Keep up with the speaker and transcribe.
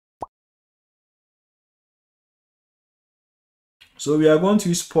So we are going to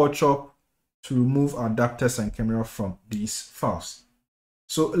use Porechop to remove adapters and chimera from these files.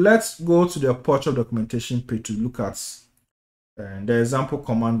 So let's go to the Porechop documentation page to look at the example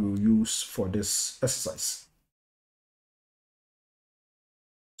command we'll use for this exercise.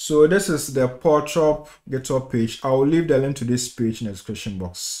 So this is the Porechop GitHub page. I will leave the link to this page in the description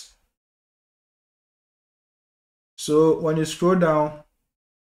box. So when you scroll down,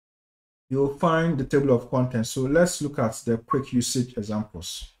 you'll find the table of contents. So let's look at the quick usage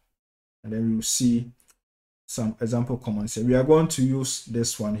examples, and then we'll see some example commands here. We are going to use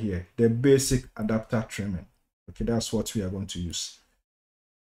this one here, the basic adapter trimming. Okay, that's what we are going to use.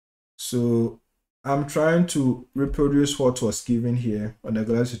 So I'm trying to reproduce what was given here on the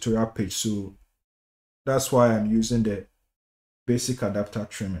Galaxy tutorial page. So that's why I'm using the basic adapter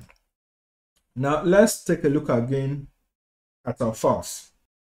trimming. Now let's take a look again at our files.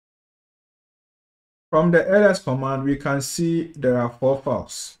 From the ls command, we can see there are 4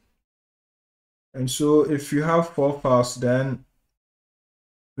 files. And so if you have 4 files, then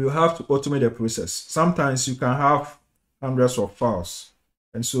you have to automate the process. Sometimes you can have hundreds of files.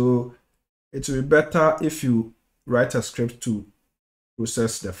 And so it will be better if you write a script to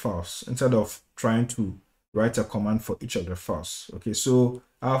process the files instead of trying to write a command for each of the files. Okay, so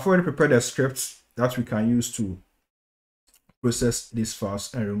I've already prepared a script that we can use to process these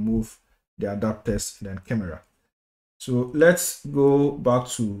files and remove the adapters and then chimera. So let's go back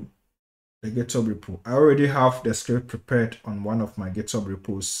to the GitHub repo. I already have the script prepared on one of my GitHub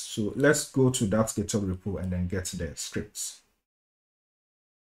repos. So let's go to that GitHub repo and then get the scripts.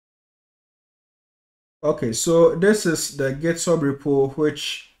 Okay, so this is the GitHub repo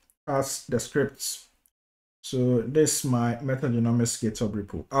which has the scripts. So this is my method genomics GitHub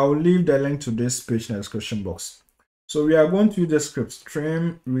repo. I'll leave the link to this page in the description box. So we are going to use the script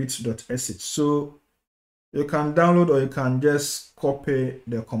trim_read.sh. So you can download or you can just copy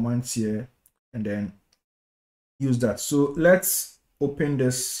the commands here and then use that. So let's open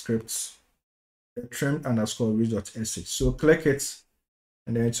this script, trim_read.sh. So click it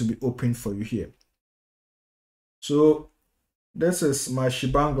and then it will be open for you here. So this is my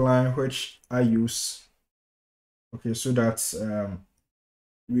shebang line which I use. Okay, so that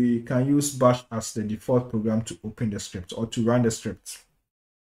we can use bash as the default program to open the script or to run the script.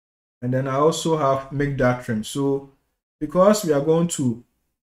 And then I also have make that trim. So because we are going to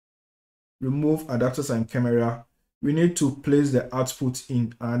remove adapters and chimera, we need to place the output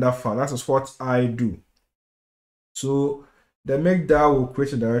in another file. That is what I do. So the make that will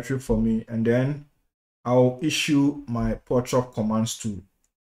create a directory for me, and then I'll issue my Porechop commands to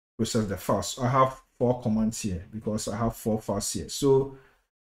process the files. So I have 4 commands here because I have 4 files here. So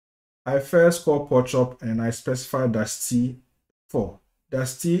I first call Porechop and I specify -t4.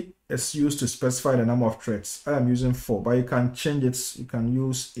 -t is used to specify the number of threads. I am using 4, but you can change it. You can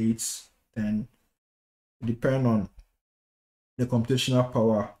use 8, 10, depending on the computational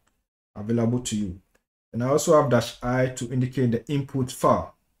power available to you. And I also have -i to indicate the input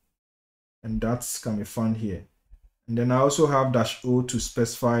file, and that can be found here. And then I also have -o to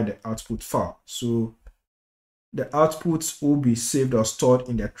specify the output file. So the outputs will be saved or stored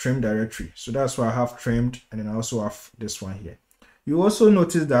in the trim directory. So that's why I have trimmed, and then I also have this one here. You also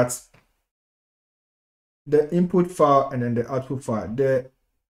notice that the input file and then the output file, the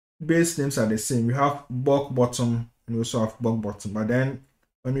base names are the same. We have bulk bottom and we also have bulk bottom. But then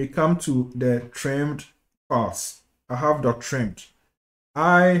when we come to the trimmed files, I have .trimmed.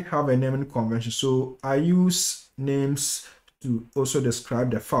 I have a naming convention, so I use names to also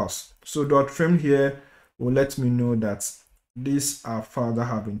describe the files. So .trimmed here will let me know that these are files that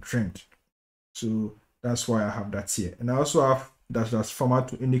have been trimmed. So that's why I have that here. And I also have --format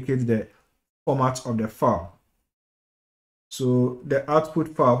to indicate the format of the file. So the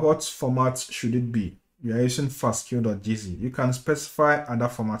output file, what format should it be? We are using fastq.gz. You can specify other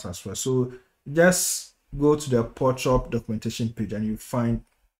formats as well. So just go to the Porechop documentation page and you find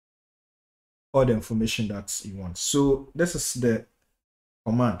all the information that you want. So this is the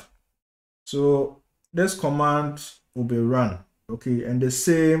command. So this command will be run, okay, and the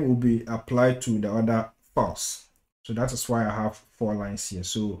same will be applied to the other files. So that is why I have 4 lines here.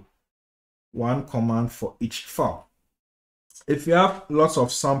 So 1 command for each file. If you have lots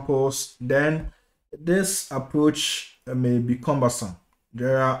of samples, then this approach may be cumbersome.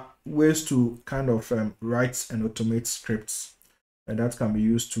 There are ways to kind of write and automate scripts, and that can be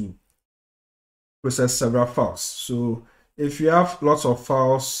used to process several files. So if you have lots of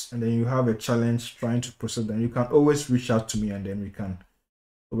files and then you have a challenge trying to process them, you can always reach out to me and then we can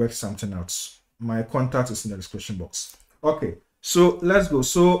work something out. My contact is in the description box. Okay, so let's go.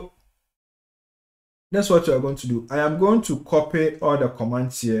 So That's what you are going to do. I am going to copy all the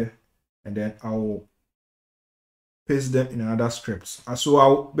commands here, and then I'll paste them in another script. So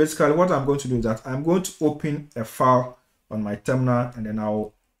I'll basically, what I'm going to do is that I'm going to open a file on my terminal, and then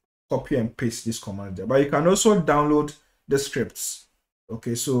I'll copy and paste this command there. But you can also download the scripts.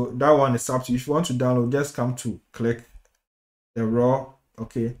 Okay, so that one is up to you. If you want to download, just come to click the raw.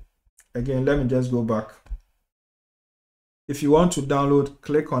 Okay, again, let me just go back. If you want to download,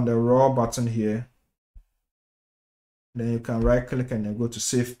 click on the raw button here. Then you can right click and then go to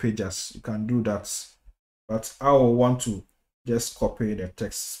save pages. You can do that. But I will want to just copy the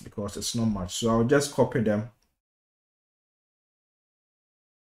text because it's not much. So I'll just copy them.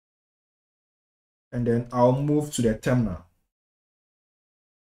 And then I'll move to the terminal.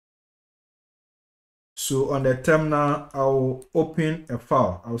 So on the terminal, I'll open a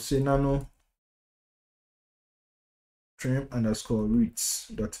file. I'll say nano trim underscore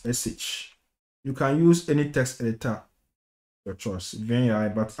reads.sh. You can use any text editor, your choice,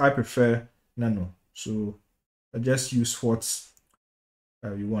 VNI, but I prefer nano. So I just use what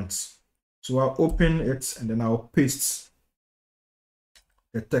you want. So I'll open it and then I'll paste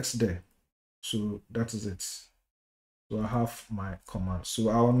the text there. So that is it. So I have my command. So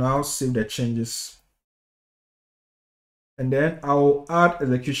I'll now save the changes. And then I'll add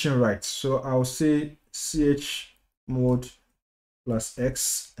execution rights. So I'll say chmod plus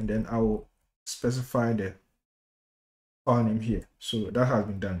X, and then I'll specify the file name here. So that has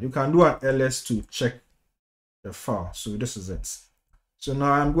been done. You can do an ls to check the file. So this is it. So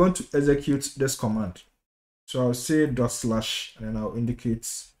now I'm going to execute this command. So I'll say /, and then I'll indicate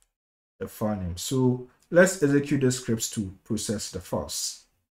the file name. So let's execute the scripts to process the files.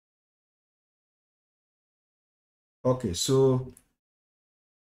 Okay, so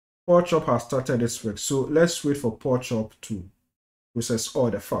Porechop has started this work. So let's wait for Porechop to process all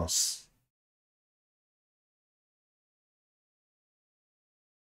the files.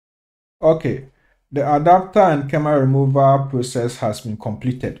 Okay, the adapter and camera removal process has been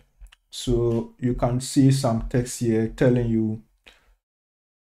completed. So you can see some text here telling you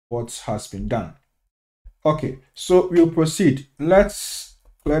what has been done. Okay, so we'll proceed. Let's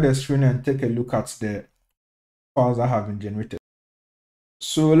clear the screen and take a look at the files that have been generated.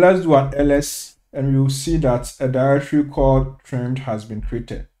 So let's do an ls, and we'll see that a directory called trimmed has been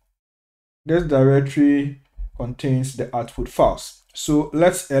created. This directory contains the output files. So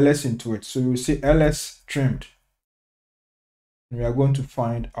let's ls into it. So we'll say ls trimmed. And we are going to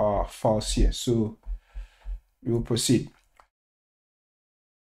find our files here. So we will proceed.